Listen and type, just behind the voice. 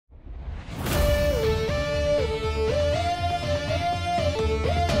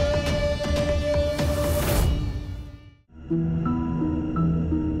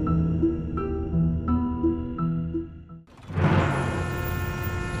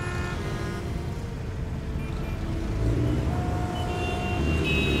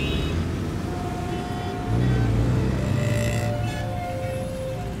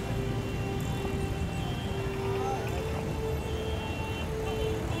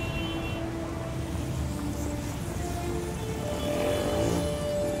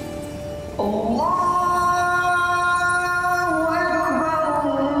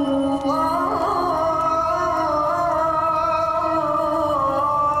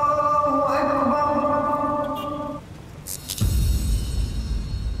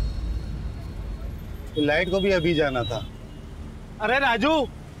Light को भी अभी जाना था। अरे राजू,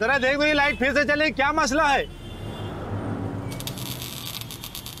 जरा देख तो ये लाइट फिर से चले, क्या मसला है?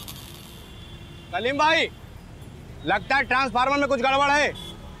 कलीम भाई, लगता है ट्रांसफार्मर में कुछ गड़बड़ है।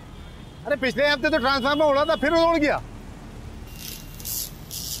 अरे पिछले हफ्ते तो ट्रांसफार्मर उड़ा था, फिर उड़ गया।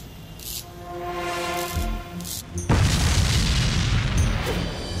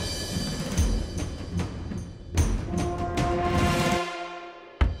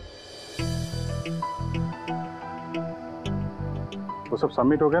 वो सब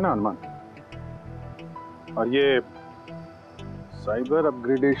सबमिट हो गया ना हनुमान? और ये साइबर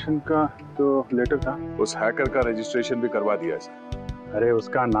अपग्रेडेशन का तो लेटर था, उस हैकर का रजिस्ट्रेशन भी करवा दिया सर। अरे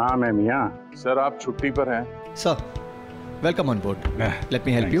उसका नाम है मियाँ। सर आप छुट्टी पर हैं? Sir welcome on board, let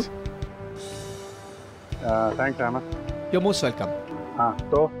me help you. Thanks Ahmad, you are most welcome. हाँ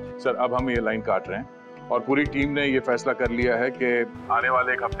तो सर अब हम ये लाइन काट रहे हैं और पूरी टीम ने ये फैसला कर लिया है कि आने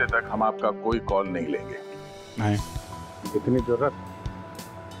वाले एक हफ्ते तक हम आपका कोई कॉल नहीं लेंगे। नहीं, इतनी जरूरत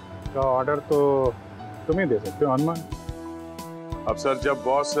का ऑर्डर तो तुम ही दे सकते हो हनुमान। अब सर जब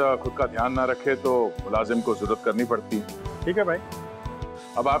बॉस खुद का ध्यान ना रखे तो मुलाजिम को जरूरत करनी पड़ती है। ठीक है भाई।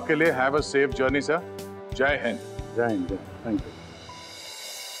 अब आपके लिए have a safe journey sir. जय हिंद। जय हिंद, थैंक यू।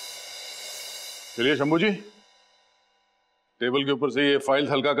 चलिए शंभू जी, टेबल के ऊपर से ये फाइल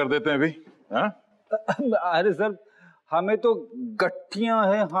हल्का कर देते हैं अभी। हाँ? अरे सर, हमें तो गठियां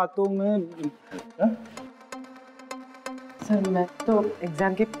हैं हाथों में। सर मैं तो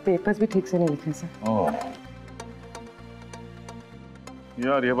एग्जाम के पेपर्स भी ठीक से नहीं लिखे सर। ओह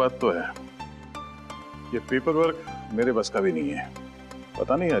यार, ये बात तो है, ये पेपर वर्क मेरे बस का भी नहीं है।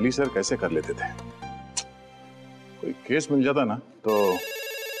 पता नहीं अली सर कैसे कर लेते थे। कोई केस मिल जाता ना तो।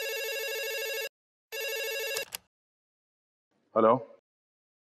 हेलो,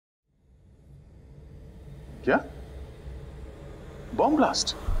 क्या bomb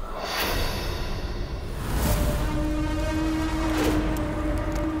blast?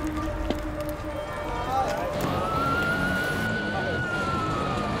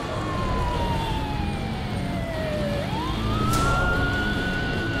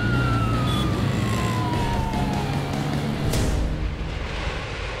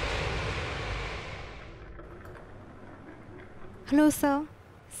 Hello, sir.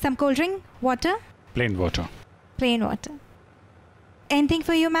 Some cold drink, water? Plain water. Plain water. Anything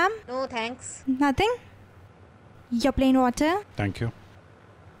for you, ma'am? No, thanks. Nothing? Your plain water? Thank you.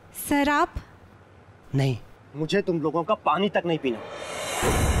 Sir, आप? नहीं, मुझे तुम लोगों का पानी तक नहीं पीना।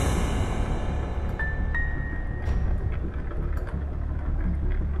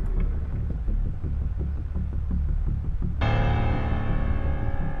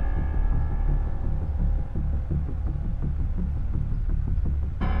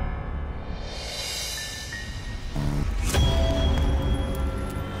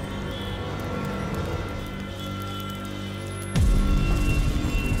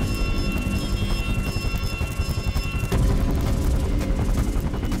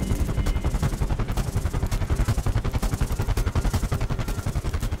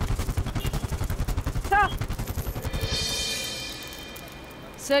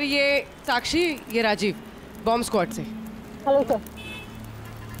 सर ये साक्षी, ये राजीव, बॉम्ब स्क्वाड से। Hello sir.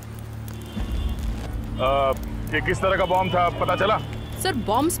 ये किस तरह का बॉम्ब था पता चला? सर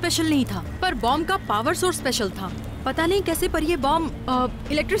बॉम्ब स्पेशल नहीं था, पर बॉम्ब का पावर सोर्स स्पेशल था। पता नहीं कैसे, पर ये बॉम्ब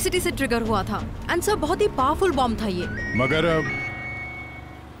इलेक्ट्रिसिटी से ट्रिगर हुआ था। एंड सर बहुत ही पावरफुल बॉम्ब था ये। मगर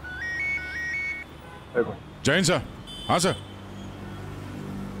जैन सर। हाँ सर,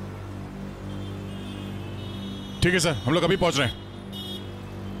 ठीक है सर, हम लोग अभी पहुंच रहे हैं।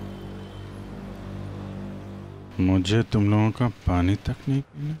 मुझे तुम लोगों का पानी तक नहीं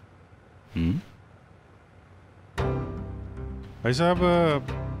पीना। भाई साहब,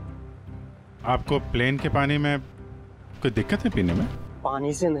 आपको प्लेन के पानी में कोई दिक्कत है पीने में?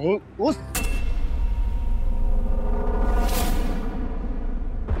 पानी से नहीं, उस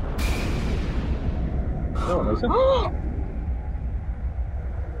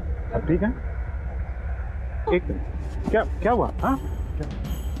अब ठीक है? एक मिनट, क्या क्या हुआ? हाँ,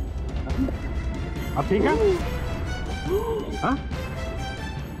 अब ठीक है? हाँ,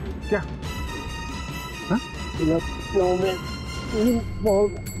 क्या? हाँ? लखनऊ में 3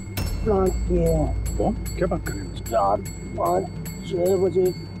 बॉम्ब प्लांट किए हैं। बॉम्ब? क्या बात कर रहे हैं? 4, 5, 6 बजे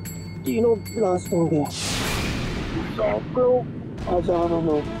तीनों ब्लास्ट होंगे। सैकड़ों हजारों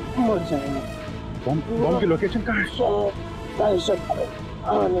लोग मर जाएंगे। बॉम्ब की लोकेशन कहाँ है?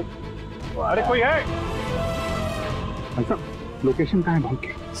 अरे कोई है? लोकेशन कहाँ है बॉम्ब की?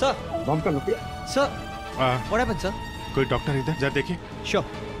 सर, बॉम्ब का location? Sir, what happened, sir? कोई डॉक्टर इधर जरा देखिए। Sure.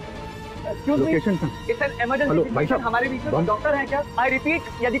 लोकेशन कहाँ? It's an emergency situation. हमारे बीच में डॉक्टर हैं क्या? आई रिपीट,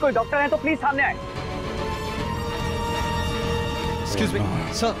 यदि कोई डॉक्टर है तो प्लीज सामने आए। Excuse me,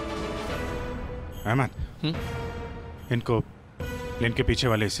 sir. अहमद, इनको लेन के पीछे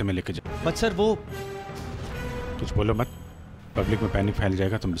वाले हिस्से में लेके जाओ। But sir, वो कुछ बोलो मत, पब्लिक में पैनिक फैल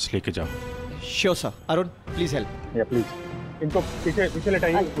जाएगा, तुम बस लेके जाओ। Sure, sir. Arun, please help. या प्लीज इनको पीछे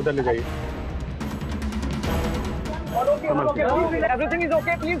लेटाइए, उधर ले जाइए। Everything is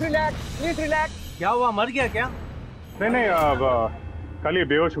okay, please relax. क्या हुआ, मर गया क्या? नहीं, अब कल ये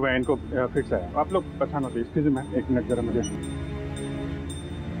बेहोश हुए हैं, इनको फिर से है। आप लोग परेशान होते, एक्सक्यूज मी, एक मिनट जरा मुझे।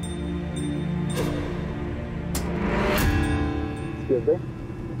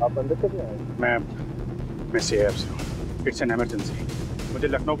 आप अंदर कब आए? मैं CIF से हूँ। It's an emergency. मुझे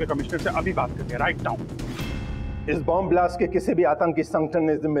लखनऊ के कमिश्नर से अभी बात करनी है, राइट नाउ। इस बॉम्ब ब्लास्ट के किसी भी आतंकी संगठन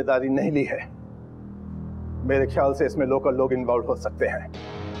ने जिम्मेदारी नहीं ली है। मेरे ख्याल से इसमें लोकल लोग इन्वॉल्व हो सकते हैं।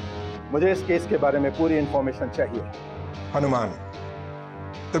 मुझे इस केस के बारे में पूरी इंफॉर्मेशन चाहिए। हनुमान,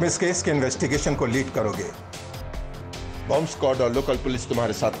 तुम इस केस के इन्वेस्टिगेशन को लीड करोगे। बॉम्ब स्क्वाड और लोकल पुलिस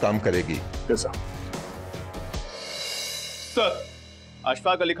तुम्हारे साथ काम करेगी। कैसा? सर,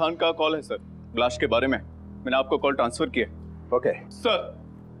 अशफाक अली खान का कॉल है सर, ब्लास्ट के बारे में। मैंने आपको कॉल ट्रांसफर किया। Okay sir.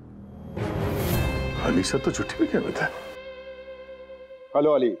 अली सर तो छुट्टी पे गए हुए थे।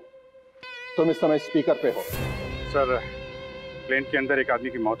 हेलो अली, तुम इस समय स्पीकर पे हो। सर, प्लेन के अंदर एक आदमी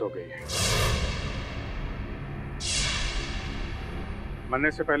की मौत हो गई है।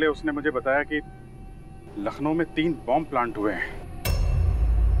 मरने से पहले उसने मुझे बताया कि लखनऊ में 3 बॉम्ब प्लांट हुए हैं,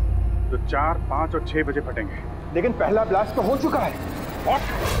 जो 4, 5 और 6 बजे फटेंगे। लेकिन पहला ब्लास्ट तो हो चुका है।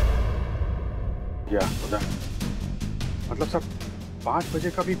 या खुदा, मतलब सर 5 बजे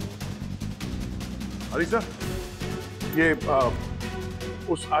का भी। अली सर, ये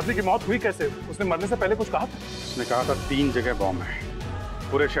उस आदमी की मौत हुई कैसे? उसने मरने से पहले कुछ कहा था? उसने कहा था 3 जगह बॉम्ब है,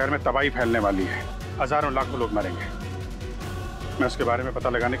 पूरे शहर में तबाही फैलने वाली है, हजारों लाखों लोग मरेंगे। मैं उसके बारे में पता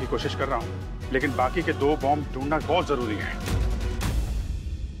लगाने की कोशिश कर रहा हूँ, लेकिन बाकी के 2 बॉम्ब ढूंढना बहुत जरूरी है।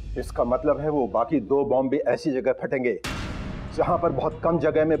 इसका मतलब है वो बाकी 2 बॉम्ब भी ऐसी जगह फटेंगे जहां पर बहुत कम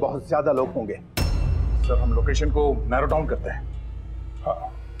जगह में बहुत ज्यादा लोग होंगे। सर, हम लोकेशन को नैरो डाउन करते हैं। हाँ।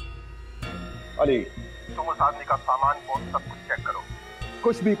 अली, तुम उस आदमी का सामान, फोन, सब कुछ चेक करो।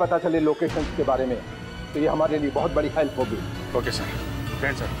 कुछ भी पता चले लोकेशन के बारे में तो ये हमारे लिए बहुत बड़ी हेल्प होगी। Okay sir. जय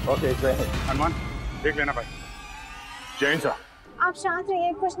हिंद सर। ओके, जय हिंद। हनुमान, देख लेना भाई। जय हिंद सर। आप शांत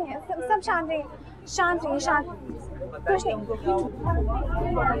रहिए, कुछ नहीं है, सब शांत रहिए, शांत रहिए, शांत, कुछ नहीं,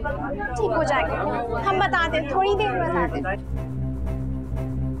 ठीक हो जाएगा। हम बताते हैं, थोड़ी देर में बताते हैं।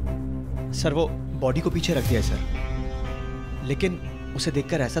 सर, वो बॉडी को पीछे रख दिया है सर, लेकिन उसे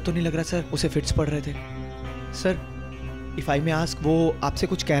देखकर ऐसा तो नहीं लग रहा सर उसे फिट्स पड़ रहे थे। Sir, if I may ask, वो आपसे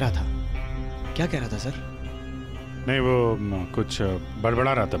कुछ कह रहा था, क्या कह रहा था सर? नहीं, वो कुछ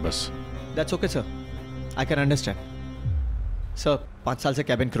बड़बड़ा रहा था बस। That's okay sir, I can understand. Sir, 5 साल से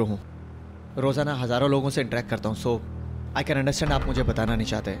कैबिन क्रू हूँ, रोज़ाना हज़ारों लोगों से इंटरेक्ट करता हूँ, सो आई कैन अंडरस्टैंड आप मुझे बताना नहीं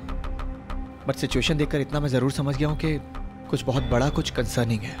चाहते, बट सिचुएशन देखकर इतना मैं ज़रूर समझ गया हूँ कि कुछ बहुत बड़ा, कुछ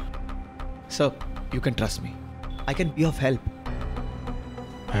कंसर्निंग है। Sir, you can trust me, I can be of help.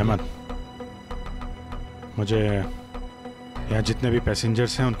 Ahmad, मुझे यहाँ जितने भी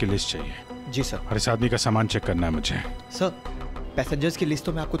पैसेंजर्स हैं उनकी लिस्ट चाहिए। जी सर। और इस आदमी का सामान चेक करना है मुझे। सर, पैसेंजर्स की लिस्ट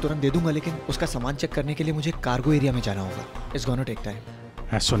तो मैं आपको तुरंत दे दूंगा, लेकिन उसका सामान चेक करने के लिए मुझे कार्गो एरिया में जाना होगा। It's gonna take time.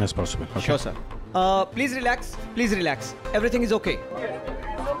 As soon as possible. Okay? Sure, sir. Please relax. Please relax. Everything is okay.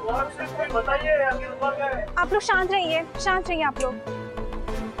 आप लोग शांत रहिए, शांत रहिए आप लोग।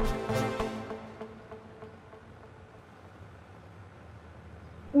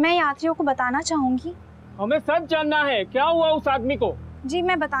 मैं यात्रियों को बताना चाहूंगी। हमें सब जानना है, क्या हुआ उस आदमी को? जी,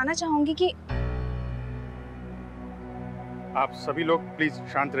 मैं बताना चाहूंगी कि आप सभी लोग प्लीज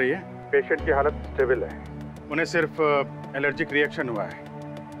शांत रहिए। पेशेंट की हालत स्टेबल है, उन्हें सिर्फ एलर्जिक रिएक्शन हुआ है।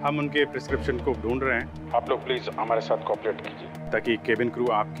 हम उनके प्रिस्क्रिप्शन को ढूंढ रहे हैं। आप लोग प्लीज हमारे साथ कोऑपरेट कीजिए ताकि केबिन क्रू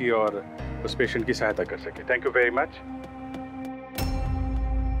आपकी और उस पेशेंट की सहायता कर सके। Thank you very much.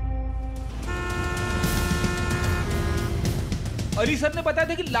 Ali sir ने बताया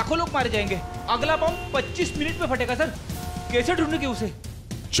था कि लाखों लोग मारे जाएंगे। अगला बॉम्ब 25 मिनट में फटेगा सर। कैसे ढूंढेंगे उसे?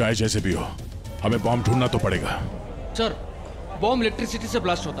 चाहे जैसे भी हो, हमें बॉम्ब ढूंढना तो पड़ेगा। सर, बॉम्ब इलेक्ट्रिसिटी से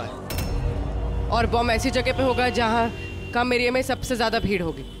ब्लास्ट होता है। और बॉम्ब ऐसी जगह पे होगा जहां कम एरिया में सबसे ज्यादा भीड़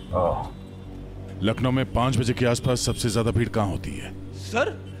होगी। लखनऊ में 5 बजे के आसपास सबसे ज्यादा भीड़ कहाँ होती है? सर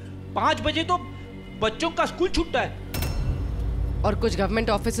 5 बजे तो बच्चों का स्कूल छूटता है। और कुछ गवर्नमेंट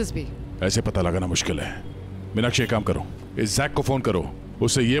ऑफिसेज भी। ऐसे पता लगाना मुश्किल है। मीनाक्षी, एक काम करो, इस जैक को फोन करो,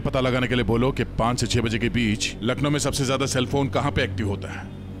 उससे ये पता लगाने के लिए बोलो कि 5 से 6 बजे के बीच लखनऊ में सबसे ज्यादा सेल फोन कहाँ पे एक्टिव होता है।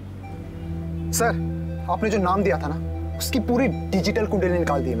 सर, आपने जो नाम दिया था ना, उसकी पूरी डिजिटल कुंडली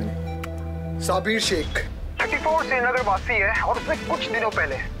निकाल दी मैंने। साबिर शेख 34 श्रीनगर वासी है और उसने कुछ दिनों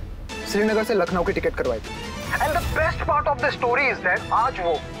पहले श्रीनगर से लखनऊ की टिकट करवाई थी। And the best part of the story is that आज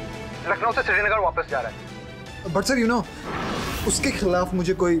वो लखनऊ से श्रीनगर वापस जा रहा है। बट सर यू नो, उसके खिलाफ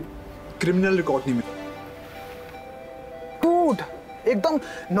मुझे कोई क्रिमिनल रिकॉर्ड नहीं मिला। डूड, एकदम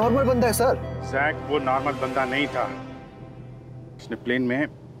नॉर्मल बंदा है सर। जैक वो नॉर्मल बंदा नहीं था। उसने प्लेन में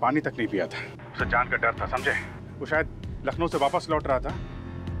पानी तक नहीं पिया था। उसे जान का डर था, समझे? वो शायद लखनऊ से वापस लौट रहा था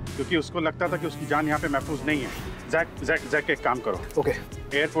क्योंकि उसको लगता था कि उसकी जान यहाँ पे महफूज नहीं है। जैक एक काम करो। ओके।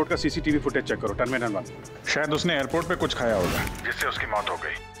 एयरपोर्ट का सीसीटीवी फुटेज चेक करो, टर्मिनल 1। शायद उसने एयरपोर्ट पे कुछ खाया होगा जिससे उसकी मौत हो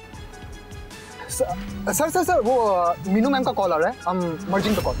गई। सर वो मीनू मैम का कॉल आ रहा है। हम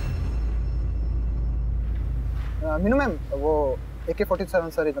merging the call. Meenu ma'am, वो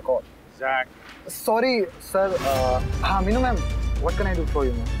AK-47 sir in the call. Jack. Sorry sir. हाँ Meenu ma'am, what can I do for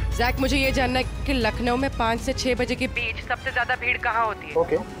you ma'am? Jack, मुझे ये जानना है कि लखनऊ में 5 से 6 बजे के बीच सबसे ज्यादा भीड़ कहाँ होती है?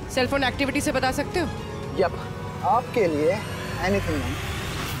 ओके। सेल फोन एक्टिविटी से बता सकते हो? यप, आपके लिए एनीथिंग मैम।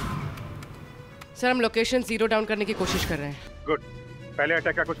 सर, हम लोकेशन 0 डाउन करने की कोशिश कर रहे हैं। गुड। पहले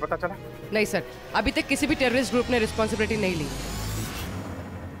अटैक का कुछ पता चला? नहीं सर, अभी तक किसी भी टेररिस्ट ग्रुप ने रिस्पॉन्सिबिलिटी नहीं ली।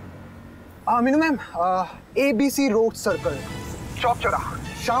 Meenu ma'am, ABC road circle, चौक चौराहा,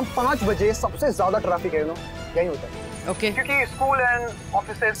 शाम 5 बजे सबसे ज्यादा ट्रैफिक है, यही होता है। ओके। क्योंकि स्कूल एंड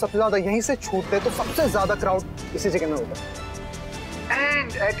ऑफिसेज सबसे ज्यादा यहीं से छूटते हैं, तो सबसे ज्यादा क्राउड इसी जगह में होता है।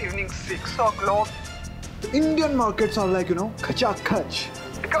 And eight evening 6 o'clock the Indian markets are like, खचाखच,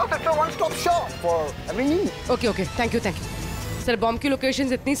 because it's a one-stop shop for every need. Okay, thank you. Sir, bomb की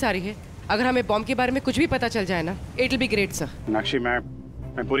लोकेशंस इतनी सारी है, अगर हमें बॉम्ब के बारे में कुछ भी पता चल जाए ना, it will be great sir. Meenakshi,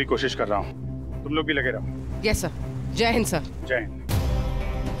 मैं पूरी कोशिश कर रहा हूँ, तुम लोग भी लगे रहो। Yes sir. जय हिंद सर। जय हिंद।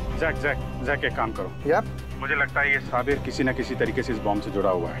 जैक एक काम करो। यप। मुझे लगता है ये साबिर किसी न किसी तरीके से इस बॉम्ब से जुड़ा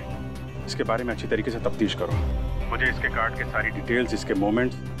हुआ है। इसके बारे में अच्छी तरीके से तफ्तीश करो। मुझे इसके कार्ड के सारी डिटेल्स, इसके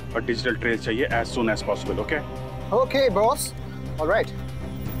मोमेंट्स और डिजिटल ट्रेस चाहिए as soon as possible. Okay? Okay boss, alright.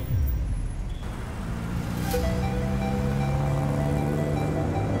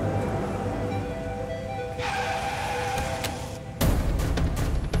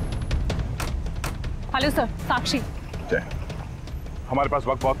 Hello sir, साक्षी। जय। हमारे पास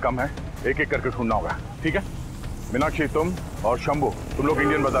वक्त बहुत कम है, एक करके ढूंढना होगा, ठीक है? मीनाक्षी, तुम और शंभू, तुम लोग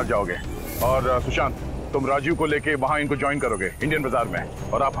इंडियन बाजार जाओगे, और सुशांत, तुम राजीव को लेके वहां इनको ज्वाइन करोगे इंडियन बाजार में,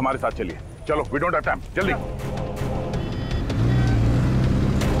 और आप हमारे साथ चलिए। चलो, वी डोंट हैव टाइम, जल्दी।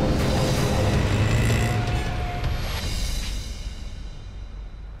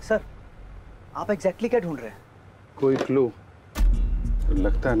 सर, आप एग्जैक्टली क्या ढूंढ रहे हैं? कोई क्लू तो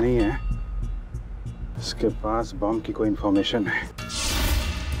लगता नहीं है। इसके पास बॉम्ब की कोई इंफॉर्मेशन है।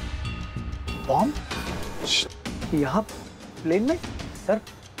 बॉम्ब? यहाँ प्लेन में? सर,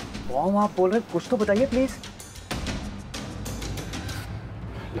 बॉम्ब आप बोल रहे हैं, कुछ तो बताइए प्लीज।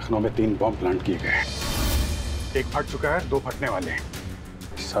 लखनऊ में 3 बॉम्ब प्लांट किए गए। एक फट चुका है, 2 फटने वाले हैं।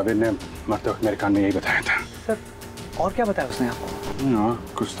 साबिर ने मरते वक्त मेरे कान में यही बताया था। सर, और क्या बताया उसने आपको?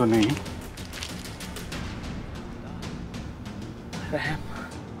 हाँ, कुछ तो नहीं। रहम।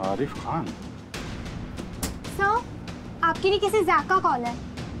 आरिफ खान। सर, आपके लिए किसी जैक का कॉल है।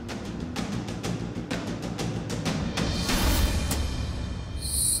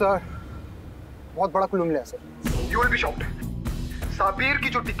 सर, बहुत बड़ा क्लू मिला sir. You will be shocked. Sabir की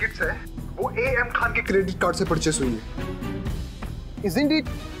जो टिकट्स है वो AM खान के क्रेडिट कार्ड से परचेस हुई है। Isn't it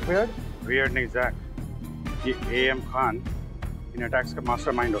weird? Weird नहीं जैक, ये AM खान इन अटैक्स का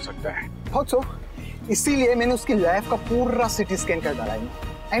मास्टरमाइंड हो सकता है। बहुत सो, इसीलिए मैंने उसकी लाइफ का पूरा सिटी स्कैन कर डाला है।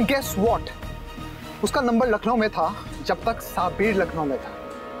 एंड गेस व्हाट, उसका नंबर लखनऊ में था जब तक साबिर लखनऊ में था,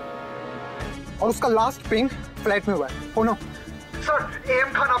 और उसका लास्ट पिंग फ्लाइट में हुआ है। Oh no sir,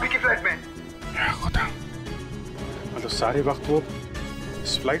 AM Khan अभी की फ्लाइट में। क्या खुदा, मतलब सारे वक्त वो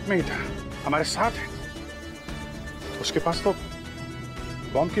इस फ्लाइट में ही था, हमारे साथ है। उसके पास तो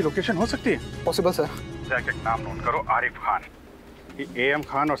बॉम्ब की लोकेशन हो सकती है। Possible sir. जैक, एक नाम नोट करो, आरिफ खान। ये AM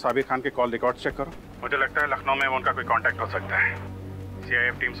खान और साबिर खान के कॉल रिकॉर्ड चेक करो। मुझे लगता है लखनऊ में उनका कोई कांटेक्ट हो सकता है।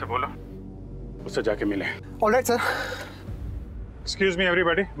 CIF टीम से बोलो, उससे जाके मिले। Alright sir. Excuse me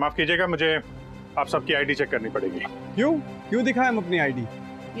everybody, माफ कीजिएगा, मुझे आप सबकी आईडी चेक करनी पड़ेगी। क्यों दिखाएं हम अपनी आईडी?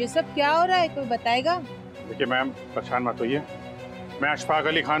 ये सब क्या हो रहा है, कोई बताएगा? देखिए मैम, परेशान मत होइए, मैं अशफाक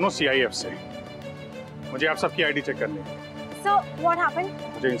अली खान हूँ CIF से। मुझे आप सबकी आईडी चेक करनी है। So what happened?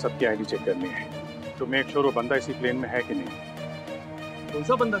 मुझे इन सबकी आईडी चेक करनी है, तो मेक श्योर वो बंदा इसी प्लेन में है कि नहीं। कौन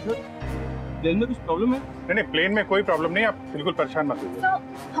सा बंदा सर? प्लेन में कुछ प्रॉब्लम है? नहीं, प्लेन में कोई प्रॉब्लम नहीं, आप बिल्कुल परेशान मत होइए। So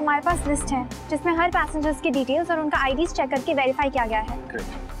हमारे पास लिस्ट है जिसमें हर पैसेंजर्स की डिटेल्स और उनका आईडीज चेक करके वेरीफाई किया गया है। ग्रेट,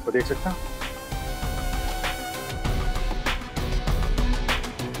 वो देख सकता हूँ?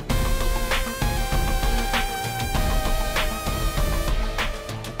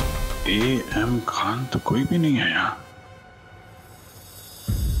 AM खान तो कोई भी नहीं है यहाँ।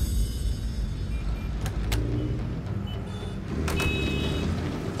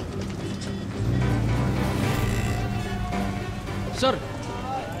 सर,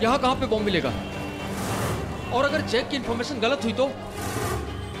 यहाँ कहाँ पे बॉम्ब मिलेगा? और अगर चेक की इंफॉर्मेशन गलत हुई तो?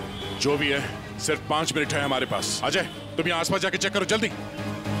 जो भी है, सिर्फ 5 मिनट है हमारे पास। अजय, तुम यहाँ आसपास जाके चेक करो जल्दी।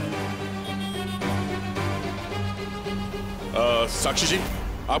 साक्षी जी,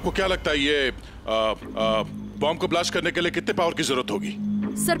 आपको क्या लगता है ये बॉम्ब को ब्लास्ट करने के लिए कितने पावर की जरूरत होगी?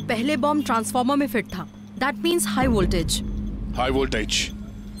 सर, पहले बॉम्ब ट्रांसफार्मर में फिट था। That means high voltage. High voltage?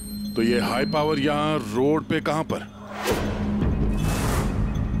 तो ये हाई पावर यहाँ रोड पे कहाँ पर?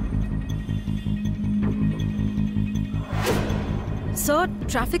 सर,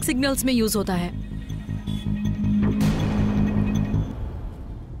 ट्रैफिक सिग्नल्स में यूज होता है।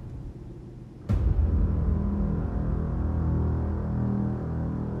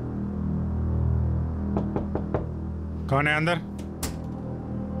 कौन है अंदर?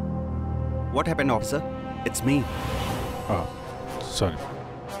 What happened, officer? It's me. Oh, sorry.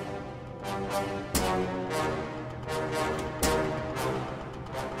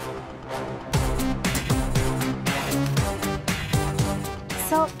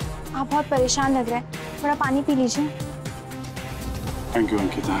 Sir, आप बहुत परेशान लग रहे हैं, थोड़ा पानी पी लीजिए। Thank you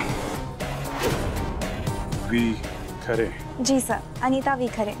Ankita. We Khare? Ji sir, Anita we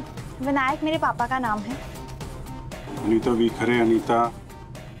खरे। विनायक मेरे पापा का नाम है। अनीता वी खरे, अनीता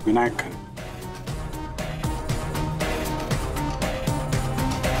विनायक खरे।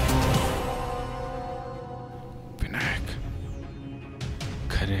 विनायक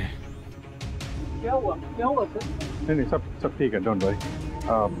खरे। क्या हुआ सर? नहीं, सब ठीक है, don't worry.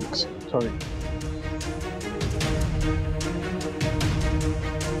 Sorry.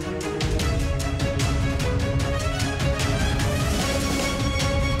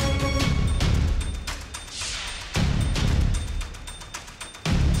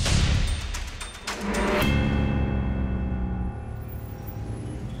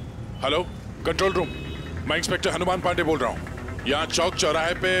 Hello, control room, मैं इंस्पेक्टर हनुमान पांडे बोल रहा हूँ। यहाँ चौक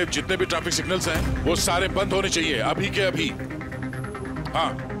चौराहे पे जितने भी ट्रैफिक सिग्नल्स हैं वो सारे बंद होने चाहिए, अभी के अभी।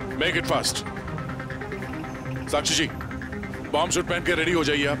 हाँ, make it fast. Sakshi ji, bomb suit पहन के रेडी हो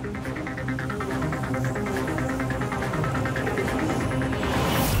जाइए आप।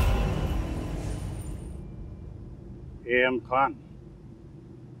 AM खान,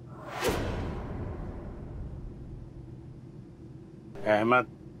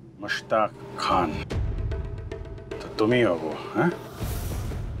 अहमद मुश्ताक खान, तो तुम ही हो वो, हैं?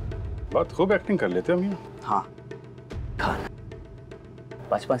 बहुत खूब एक्टिंग कर लेते हो मियां। हाँ, खान।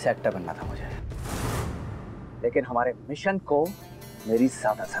 बचपन से एक्टर बनना था मुझे, लेकिन हमारे मिशन को मेरी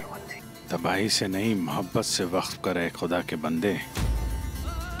ज्यादा जरूरत थी। तबाही से नहीं, मोहब्बत से वक्फ करे खुदा के बंदे,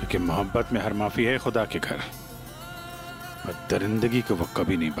 क्योंकि मोहब्बत में हर माफी है खुदा के घर, पर दरिंदगी को वो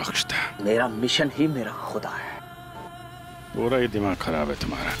कभी नहीं बख्शता। मेरा मिशन ही मेरा खुदा है। पूरा ही दिमाग खराब है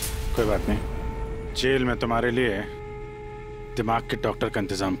तुम्हारा। कोई बात नहीं, जेल में तुम्हारे लिए दिमाग के डॉक्टर का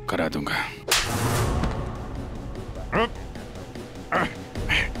इंतजाम करा दूंगा।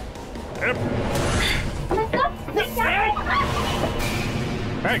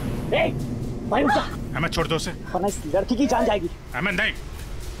 अहमद, छोड़ दो उसे, वरना इस लड़की की जान जाएगी। अहमद नहीं।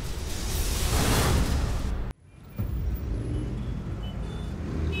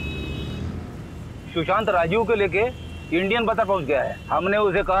 सुशांत राजीव को लेके इंडियन बता पहुंच गया है। हमने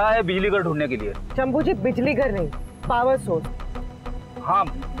उसे कहा है बिजली घर ढूंढने के लिए। शंभू जी, बिजली घर नहीं, पावर सोर्स। हाँ,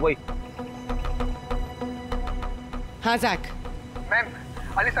 वही। हाँ जैक। मैम,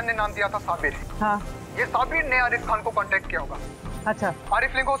 अली सर ने नाम दिया था साबिर। हाँ, ये साबिर ने आरिफ खान को कांटेक्ट किया होगा। अच्छा।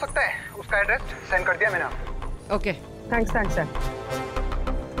 आरिफ लिंक हो सकता है, उसका एड्रेस सेंड कर दिया मैंने आपको। Okay, thanks sir.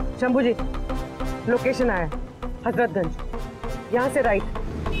 शंभू जी, लोकेशन आया, हजरतगंज, यहाँ से राइट।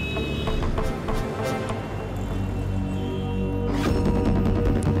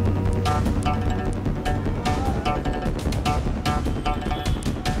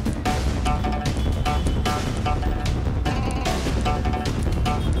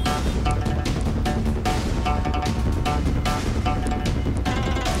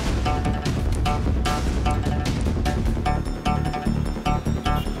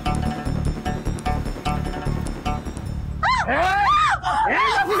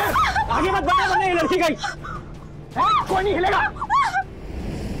 आगे मत बढ़ा वरना ये लड़की गई। कोई नहीं हिलेगा।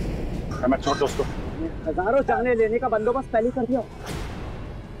 मैं छोड़ दो उसको। हजारों जाने लेने का बंदोबस्त पहले कर दिया,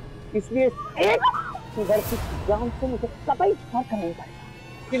 इसलिए एक घर की जान से मुझे कतई फर्क नहीं पड़ेगा।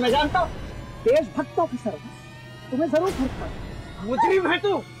 कि मैं जानता हूँ देशभक्त ऑफिसर हो, तुम्हें जरूर फर्क पड़ेगा। मुजरिम है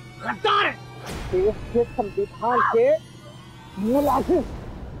तू, गद्दार है, देश के संविधान के मुलाजिम।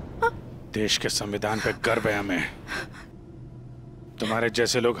 देश के संविधान पे गर्व है हमें। तुम्हारे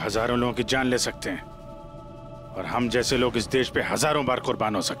जैसे लोग हजारों लोगों की जान ले सकते हैं और हम जैसे लोग इस देश पे हजारों बार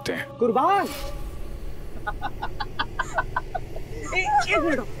कुर्बान हो सकते हैं। कुर्बान? एक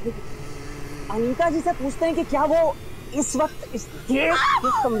मिनट, अनीता जी से पूछते हैं कि क्या वो इस वक्त इस देश के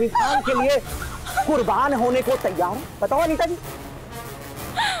संविधान के लिए कुर्बान होने को तैयार है? बताओ अनीता जी।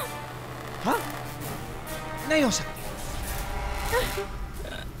 हाँ? नहीं हो सकती।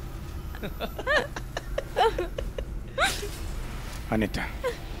 अनीता,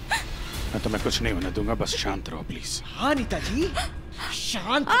 मैं तुम्हें कुछ नहीं होने दूंगा, बस शांत रहो प्लीज। हाँ अनीता जी,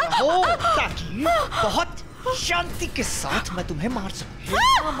 शांत रहो ताकि बहुत शांति के साथ मैं तुम्हें मार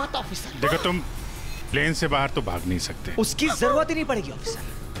सकूं। मत ऑफिसर। देखो, तुम प्लेन से बाहर तो भाग नहीं सकते। उसकी जरूरत ही नहीं पड़ेगी ऑफिसर,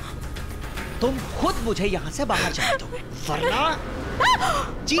 तुम खुद मुझे यहाँ से बाहर जाने दो, वरना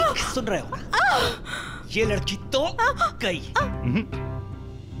चीख सुन रहे हो ना, ये लड़की तो गई।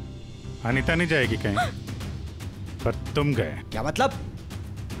 अनीता नहीं जाएगी कहीं, पर तुम गए। क्या मतलब?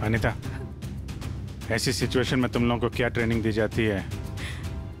 अनीता, ऐसी सिचुएशन में तुम लोगों को क्या ट्रेनिंग दी जाती है,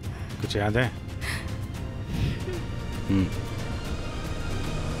 कुछ याद है?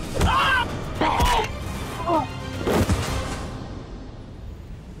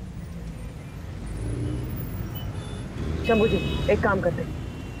 शंभू जी, एक काम करते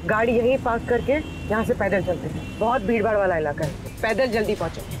हैं, गाड़ी यहीं पार्क करके यहाँ से पैदल चलते हैं। बहुत भीड़ भाड़ वाला इलाका है, पैदल जल्दी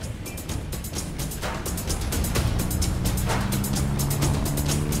पहुंचो।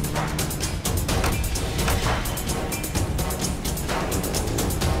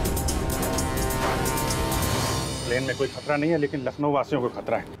 प्लेन में कोई खतरा नहीं है, लेकिन लखनऊ वासियों को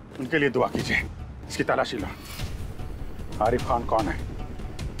खतरा है। उनके लिए दुआ कीजिए। इसकी तलाशी लो। आरिफ खान कौन है?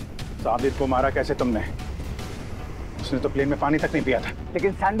 साबिर को मारा कैसे तुमने? उसने तो प्लेन में पानी तक नहीं पिया था।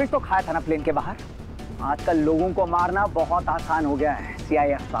 लेकिन सैंडविच तो खाया था ना प्लेन के बाहर। आजकल लोगों को मारना बहुत आसान हो गया है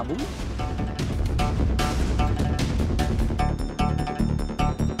CIF बाबू।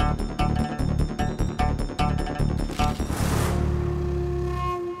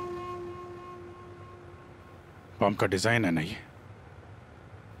 बम का डिजाइन है ना ये?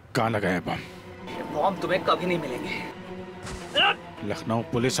 कहाँ लगा है बम? ये बम तुम्हें कभी नहीं मिलेंगे। लखनऊ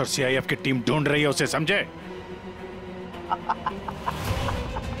पुलिस और CIF की टीम ढूंढ रही है उसे, समझे?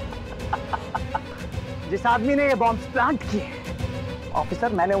 जिस आदमी ने ये बॉम्ब प्लांट किए ऑफिसर,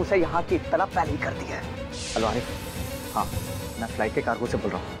 मैंने उसे यहाँ की इत्तला पहले ही कर दी है। हेलो आरिफ। हाँ, मैं फ्लाइट के कार्गो से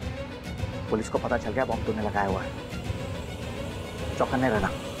बोल रहा हूँ। पुलिस को पता चल गया बॉम्ब तूने लगाया हुआ है। चौकन्ने रहना,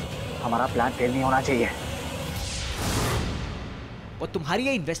 हमारा प्लान फेल नहीं होना चाहिए। वो तुम्हारी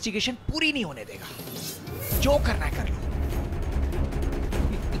ये इन्वेस्टिगेशन पूरी नहीं होने देगा, जो करना है कर लो।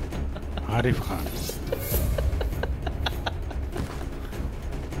 आरिफ खान,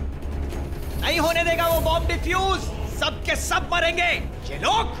 नहीं होने देगा वो बॉम्ब डिफ्यूज। सब के सब मरेंगे, ये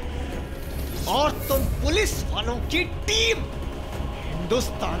लोग और तुम पुलिस वालों की टीम।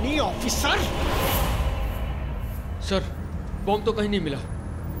 हिंदुस्तानी ऑफिसर। सर, बॉम्ब तो कहीं नहीं मिला।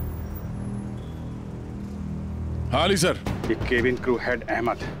 हाँ अली सर, ये केबिन क्रू हेड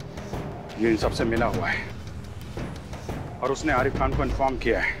अहमद, ये इन सबसे मिला हुआ है और उसने आरिफ खान को इन्फॉर्म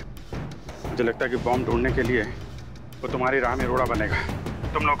किया है। मुझे लगता है कि बॉम्ब ढूंढने के लिए वो तुम्हारी राह में रोड़ा बनेगा,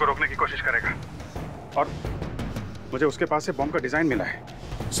 तुम लोगों को रोकने की कोशिश करेगा। और मुझे उसके पास से बॉम्ब का डिजाइन मिला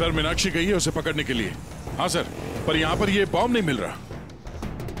है। सर, मीनाक्षी गई है उसे पकड़ने के लिए। हाँ सर, पर यहाँ पर ये बॉम्ब नहीं मिल रहा।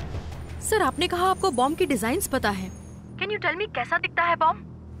 सर, आपने कहा आपको बॉम्ब की डिजाइन्स पता है। कैन यू टेल मी कैसा दिखता है बॉम्ब?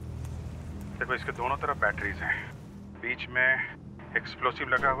 देखो, इसके दोनों तरफ बैटरीज हैं, बीच में एक्सप्लोसिव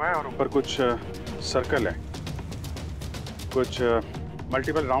लगा हुआ है और ऊपर कुछ सर्कल है, कुछ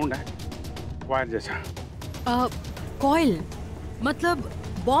मल्टीपल राउंड है, वायर जैसा। कॉइल मतलब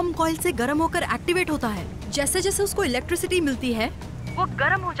बॉम्ब कॉइल से गर्म होकर एक्टिवेट होता है। जैसे जैसे उसको इलेक्ट्रिसिटी मिलती है वो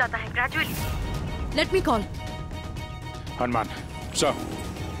गर्म हो जाता है gradually. Let me call. Hanuman sir,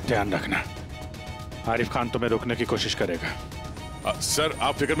 ध्यान रखना, आरिफ खान तुम्हें रोकने की कोशिश करेगा। सर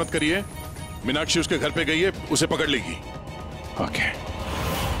आप फिक्र मत करिए, मीनाक्षी उसके घर पे गई है, उसे पकड़ लेगी। ओके।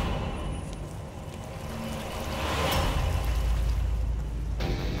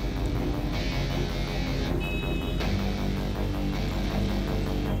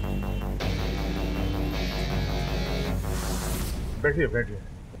 बैठिए बैठिए।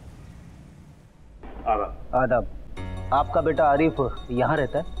 आदाब। आपका बेटा आरिफ यहाँ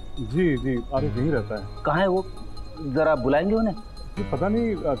रहता है? जी जी, आरिफ यहीं रहता है। कहाँ है वो? जरा बुलाएंगे उन्हें। पता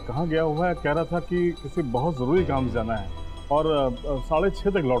नहीं कहाँ गया हुआ है, कह रहा था कि किसी बहुत ज़रूरी काम से जाना है और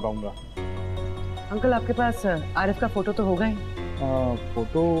 6:30 तक लौट आऊँगा। अंकल आपके पास आरिफ का फोटो तो होगा ही?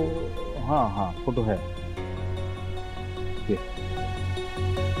 फोटो, हाँ हाँ फोटो है। ये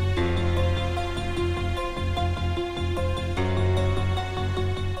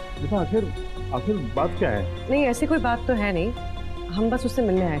देखो, आखिर बात क्या है? नहीं, ऐसी कोई बात तो है नहीं, हम बस उससे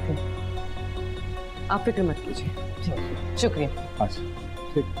मिलने आए थे। आप फिक्र मत कीजिए। शुक्रिया। अच्छा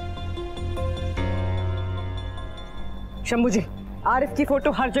ठीक। शंभू जी, आरिफ की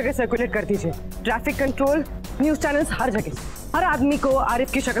फोटो हर जगह सर्कुलेट कर दीजिए। ट्रैफिक कंट्रोल, न्यूज चैनल्स, हर जगह। हर आदमी को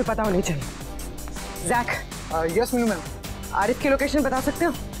आरिफ की शक्ल पता होनी चाहिए। Jack. Yes Meenu ma'am. Arif की लोकेशन बता सकते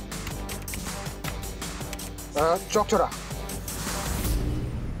हो? चौक चौरा।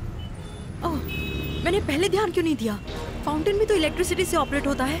 ओह, मैंने पहले ध्यान क्यों नहीं दिया? फाउंटेन भी तो इलेक्ट्रिसिटी से ऑपरेट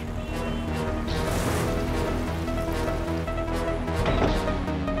होता है।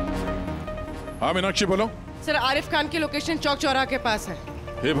 हाँ मीनाक्षी बोलो। सर, आरिफ खान की लोकेशन चौक चौराहा के पास है।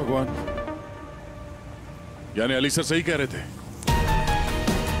 हे भगवान, यानी अली सर सही कह रहे थे।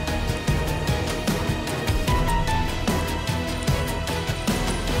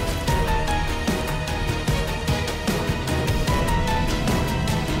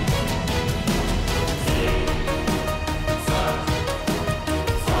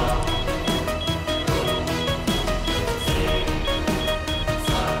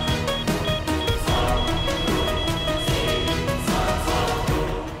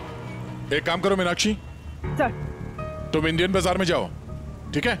 एक काम करो मीनाक्षी, सर तुम इंडियन बाजार में जाओ,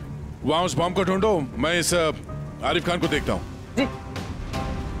 ठीक है? वहां उस बॉम्ब को ढूंढो, मैं इस आरिफ खान को देखता हूं। जी।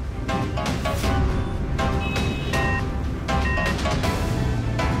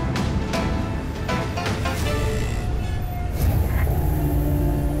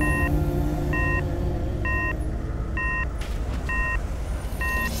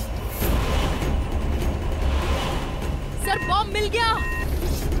 सर, बॉम्ब मिल गया।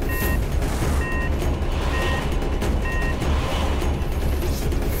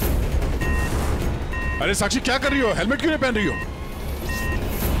 अरे साक्षी, क्या कर रही हो? हेलमेट क्यों नहीं पहन रही हो?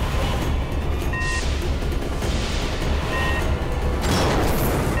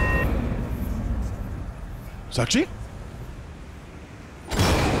 साक्षी,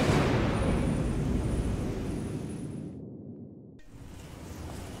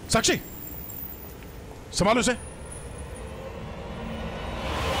 साक्षी, संभालो उसे।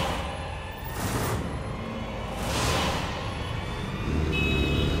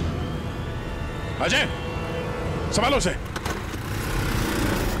 अजय, संभालो उसे।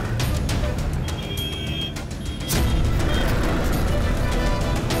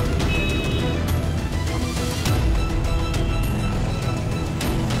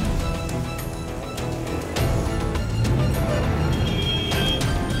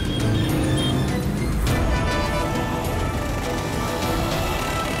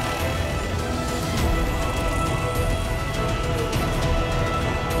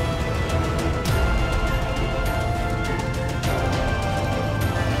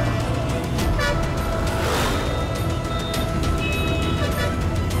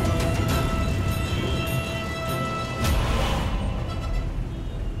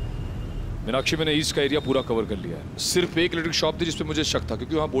 मीनाक्षी, मैंने ईस्ट का एरिया पूरा कवर कर लिया है। सिर्फ एक इलेक्ट्रिक शॉप थी जिसपे मुझे शक था,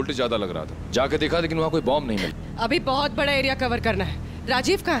 क्योंकि वहाँ वोल्टेज ज्यादा लग रहा था। जाके देखा लेकिन वहाँ कोई बॉम्ब नहीं मिला। अभी बहुत बड़ा एरिया कवर करना है।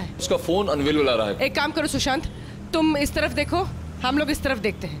 राजीव कहाँ है? उसका फोन अनअवेलेबल आ रहा है। एक काम करो सुशांत, तुम इस तरफ देखो, हम लोग इस तरफ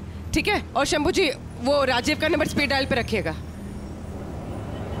देखते हैं, ठीक है? और शंभू जी, वो राजीव का नंबर स्पीड डायल पे रखिएगा।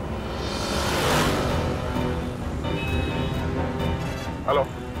 हेलो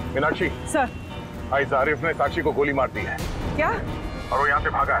मीनाक्षी। सर। इस आरिफ ने साक्षी को गोली मार दी है। क्या? और वो यहाँ से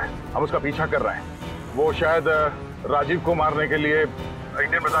भागा है, हम उसका पीछा कर रहे हैं। वो शायद राजीव को मारने के लिए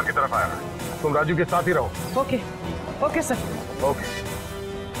इंडियन बाजार की तरफ आया है। तुम राजीव के साथ ही रहो। Okay okay sir. Okay.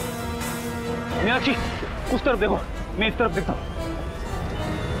 Meenakshi, उस तरफ देखो, मैं इस तरफ देखता हूँ।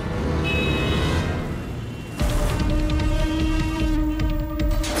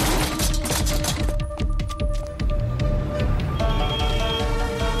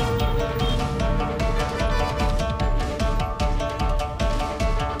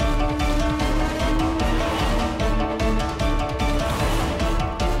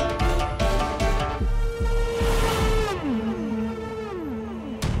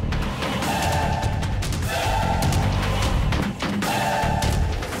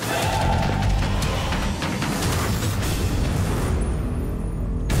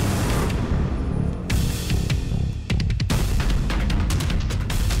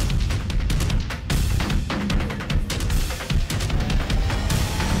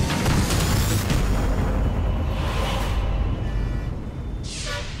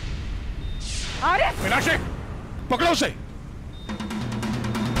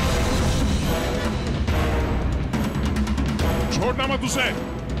 छोड़ना मत उसे।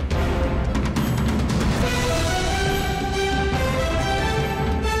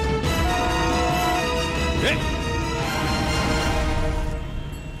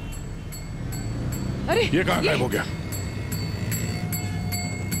 अरे ये कहाँ गायब हो गया?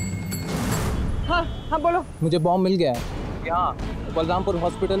 हाँ बोलो। मुझे बॉम्ब मिल गया है यहाँ बलरामपुर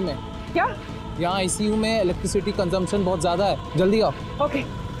हॉस्पिटल में। क्या? यहाँ आईसीयू में इलेक्ट्रिसिटी कंजम्पशन बहुत ज्यादा है, जल्दी आओ। ओके,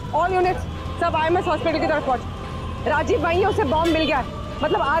 ऑल यूनिट्स सब आईएमएस हॉस्पिटल की तरफ पहुंच। राजीव वहीं है, उसे बॉम्ब मिल गया है,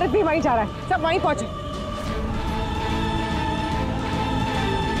 मतलब आरिफ भी वहीं जा रहा है, सब वहीं पहुंचे।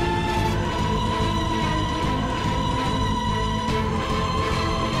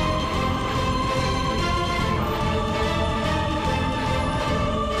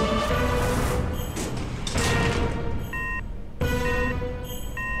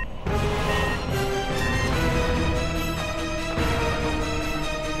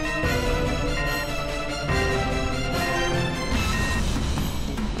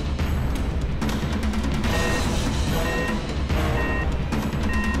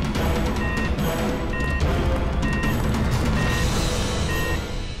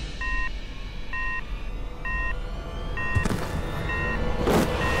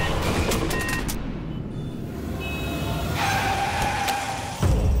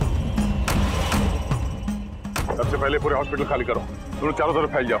 सबसे पहले पूरे हॉस्पिटल खाली करो, दोनों चारों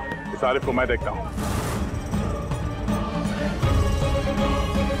तरफ फैल जाओ। इस आरिफ को मैं देखता हूँ।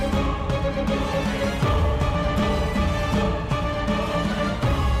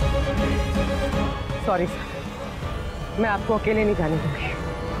 सॉरी सर, मैं आपको अकेले नहीं जाने दूंगी।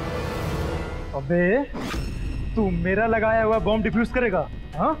 अबे तू मेरा लगाया हुआ बॉम्ब डिफ्यूज करेगा?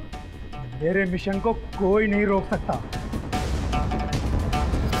 हाँ, मेरे मिशन को कोई नहीं रोक सकता।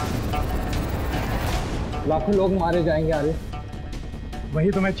 लाखों लोग मारे जाएंगे आरिफ।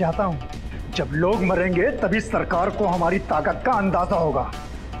 वही तो मैं चाहता हूँ, जब लोग मरेंगे तभी सरकार को हमारी ताकत का अंदाजा होगा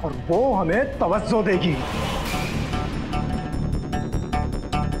और वो हमें तवज्जो देगी।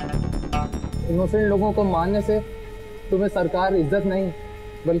 इनोसेंट लोगों को मारने से तुम्हें सरकार इज्जत नहीं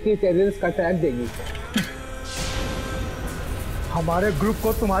बल्कि टेररिस्ट का टैग देगी। हमारे ग्रुप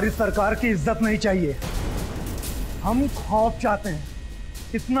को तुम्हारी सरकार की इज्जत नहीं चाहिए, हम खौफ चाहते हैं,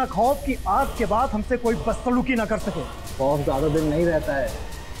 इतना खौफ कि आज के बाद हमसे कोई बदसलूकी ना कर सके। खौफ ज्यादा दिन नहीं रहता है।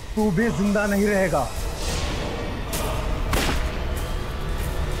 तू भी जिंदा नहीं रहेगा।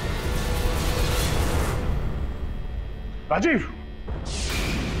 राजीव,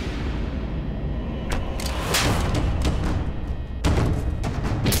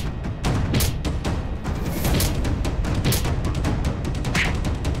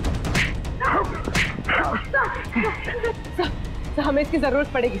 सर, हमें इसकी जरूरत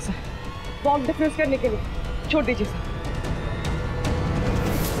पड़ेगी सर, बॉम्ब डिफ्यूज करने के लिए। छोड़ दीजिए सर।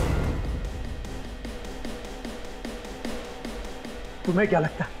 तुम्हें क्या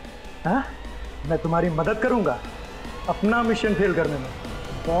लगता है? हाँ? मैं तुम्हारी मदद करूंगा अपना मिशन फेल करने में?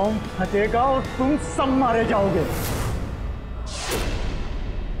 बॉम्ब फटेगा और तुम सब मारे जाओगे।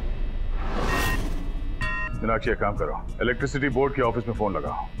 मीनाक्षी, एक काम करो, इलेक्ट्रिसिटी बोर्ड के ऑफिस में फोन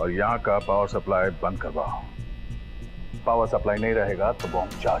लगाओ और यहाँ का पावर सप्लाई बंद करवाओ। पावर सप्लाई नहीं रहेगा तो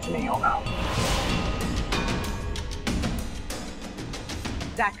बॉम्ब चार्ज नहीं होगा।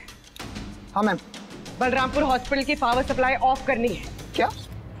 जैक। हाँ मैम। बलरामपुर हॉस्पिटल की पावर सप्लाई ऑफ करनी है। क्या?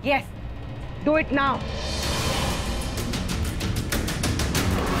 Yes, do it now.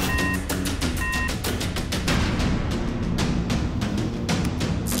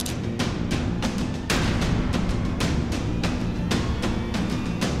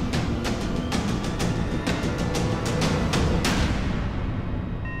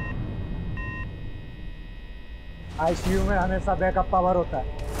 ICU में हमेशा बैकअप पावर होता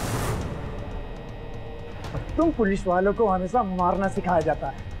है। तुम पुलिस वालों को हमेशा मारना सिखाया जाता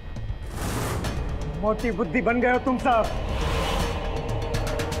है। मोटी बुद्धि बन गए हो तुम सब।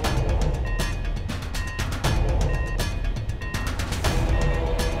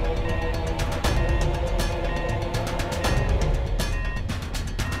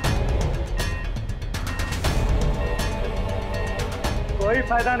 कोई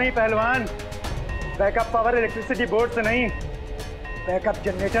फायदा नहीं पहलवान, बैकअप पावर इलेक्ट्रिसिटी बोर्ड से नहीं, बैकअप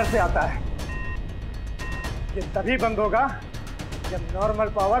जनरेटर से आता है। ये तभी बंद होगा जब नॉर्मल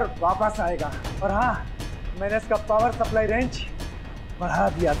पावर वापस आएगा। और हाँ, मैंने इसका पावर सप्लाई रेंज बढ़ा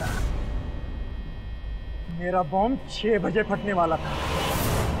दिया था। मेरा बॉम्ब 6 बजे फटने वाला था,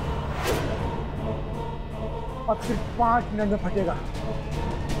 अब सिर्फ 5 मिनट में फटेगा।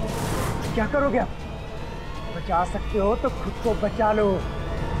 क्या करोगे आप? बचा सकते हो तो खुद को बचा लो।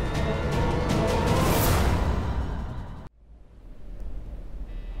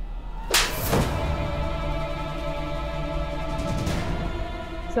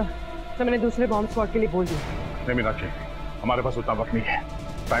 सर मैंने दूसरे बॉम्ब स्क्वाड के लिए बोल दिया। नहीं मीनाक्षी, हमारे पास उतना वक्त नहीं है,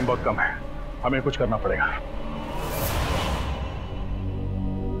 टाइम बहुत कम है, हमें कुछ करना पड़ेगा।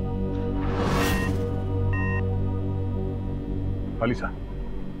 Ali sir,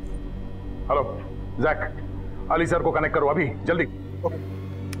 hello Jack, Ali sir को कनेक्ट करो अभी जल्दी।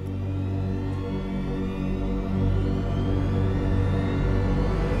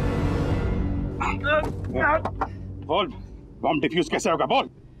 बोल, बॉम्ब डिफ्यूज कैसे होगा, बोल।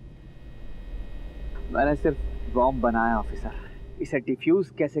 मैंने सिर्फ बॉम्ब बनाया ऑफिसर, इसे डिफ्यूज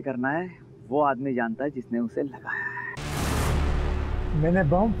कैसे करना है वो आदमी जानता है जिसने उसे लगाया है। मैंने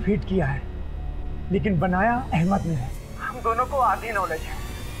बॉम्ब फिट किया है, लेकिन बनाया अहमद ने है। हम दोनों को आधी नॉलेज है,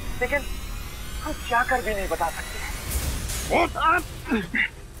 लेकिन हम क्या कर भी नहीं बता सकते।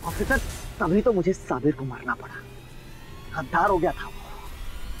 ऑफिसर, तभी तो मुझे साबिर को मारना पड़ा, गद्दार हो गया था वो।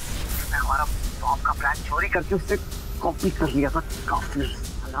 मैं हमारा बॉम्ब का प्लान चोरी करके उससे कॉपी कर लिया था। काफिर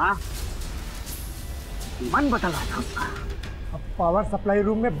साला, मन बदल रहा था उसका। अब पावर सप्लाई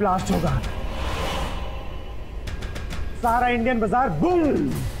रूम में ब्लास्ट होगा, सारा इंडियन बाजार बूम।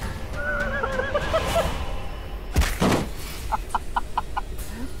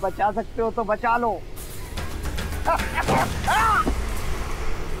 बचा सकते हो तो बचा लो।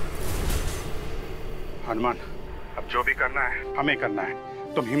 हनुमान, अब जो भी करना है हमें करना है,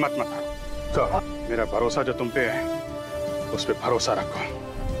 तुम हिम्मत मत हारो। मेरा भरोसा जो तुम पे है उस पे भरोसा रखो।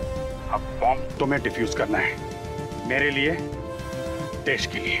 अब बॉम्ब तुम्हें डिफ्यूज करना है, मेरे लिए, देश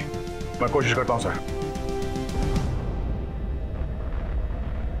के लिए। मैं कोशिश करता हूं सर।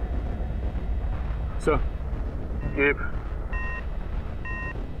 सर, ये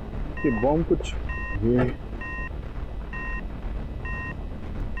बॉम्ब कुछ ये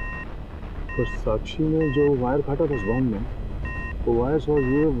पर साक्षी ने जो वायर काटा था उस बॉम्ब में, वो वायर्स और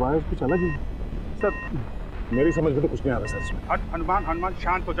ये वायर्स कुछ अलग ही। सर, मेरी समझ में तो कुछ नहीं आ रहा सर इसमें। हनुमान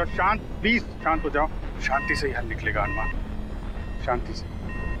शांत हो जाओ, शांत, प्लीज शांत हो जाओ। शांति से ही हल निकलेगा हनुमान, शांति से।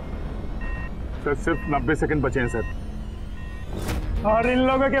 सर सिर्फ 90 सेकंड बचे हैं सर। और इन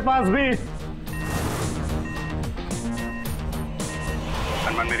लोगों के पास भी।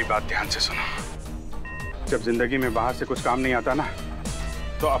 हनुमान, मेरी बात ध्यान से सुनो। जब जिंदगी में बाहर से कुछ काम नहीं आता ना,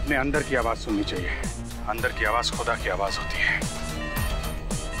 तो अपने अंदर की आवाज सुननी चाहिए। अंदर की आवाज खुदा की आवाज होती है।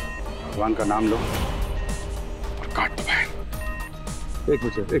 भगवान का नाम लो और काट दो भाई। एक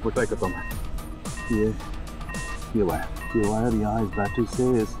मिनट ट्राई करता हूँ मैं। ये वायर यहाँ इस बैटरी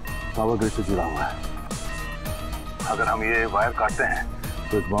से इस पावर ग्रिड से जुड़ा हुआ है। अगर हम ये वायर काटते हैं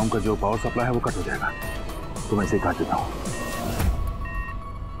तो इस बॉम्ब का जो पावर सप्लाई है वो कट हो जाएगा। तो मैं इसे काट देता हूँ।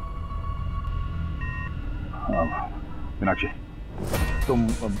 मीनाक्षी, तुम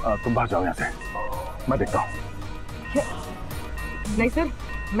बाहर जाओ यहाँ से, मैं देखता हूँ। नहीं सर,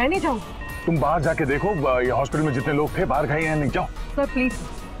 मैं नहीं जाऊँ। तुम बाहर जाके देखो, ये हॉस्पिटल में जितने लोग थे बाहर गए हैं, नहीं जाओ। सर प्लीज,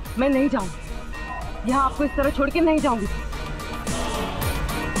 मैं नहीं जाऊँ, यहाँ आपको इस तरह छोड़ के नहीं जाऊंगी।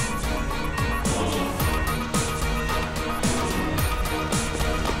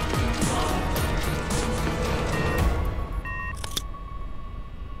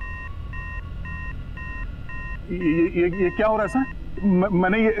 ये क्या हो रहा है सर?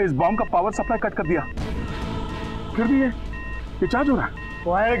 मैंने ये इस बॉम्ब का पावर सप्लाई कट कर दिया, फिर भी ये चार्ज हो रहा है।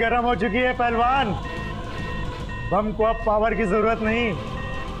 वायर गर्म हो चुकी है पहलवान। बम को अब पावर की जरूरत नहीं,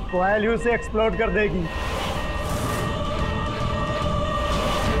 कॉइल ही उसे एक्सप्लोड कर देगी।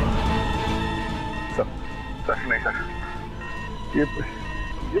 सर नहीं सर, ये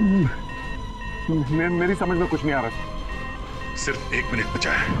मेरी समझ में कुछ नहीं आ रहा। सिर्फ 1 मिनट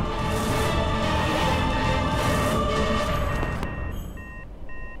बचा है।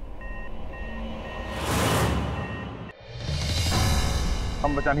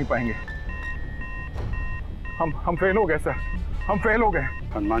 हम बचा नहीं पाएंगे, हम फेल हो गए सर, हम फेल हो गए।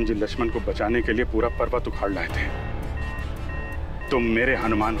 हनुमान जी लक्ष्मण को बचाने के लिए पूरा पर्वत उखाड़ लाए थे। तुम मेरे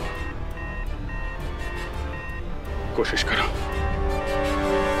हनुमान हो, कोशिश करो।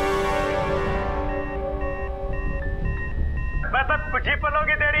 बस अब कुछ ही पलों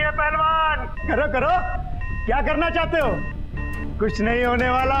की देरी है पहलवान। करो, क्या करना चाहते हो? कुछ नहीं होने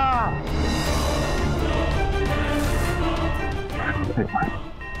वाला।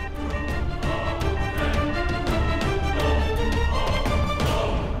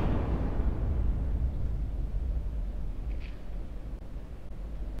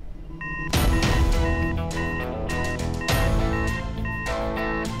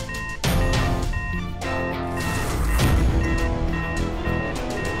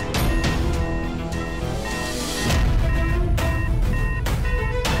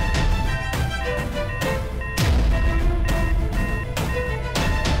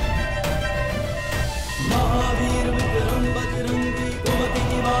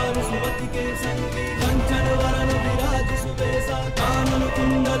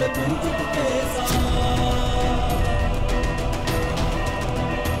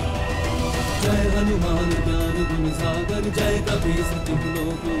 जय हनुमान ज्ञान गुण सागर जय कपीस तिहु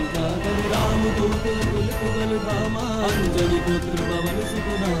लोक उजागर राम दूत तुलित बल धामा अंजनी पुत्र पवन सुत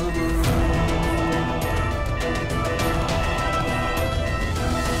नामा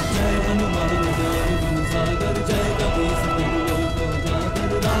जय हनुमान ज्ञान गुण सागर जय कपीस तिहु लोक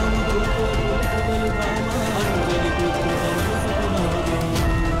उजागर राम दूत तुलित बल धामा अंजनी पुत्र पवन सुत नामा।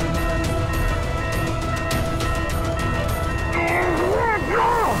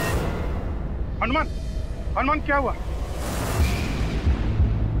 हनुमान, हनुमान क्या हुआ?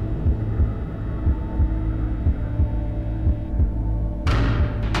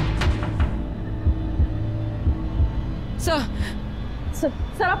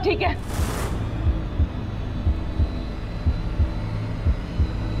 सर आप ठीक है?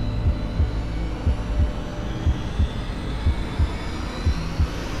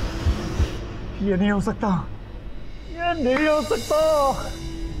 ये नहीं हो सकता, ये नहीं हो सकता।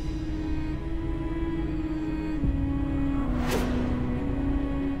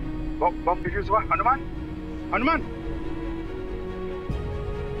 बम डिफ्यूज हुआ। हनुमान, हनुमान।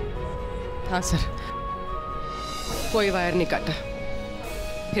 हाँ सर, कोई वायर नहीं काटा,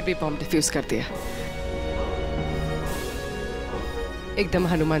 फिर भी बॉम्ब डिफ्यूज कर दिया, एकदम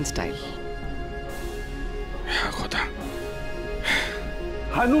हनुमान स्टाइल। खुदा,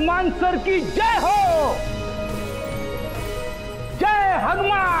 हनुमान सर की जय हो। जय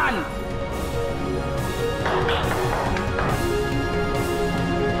हनुमान।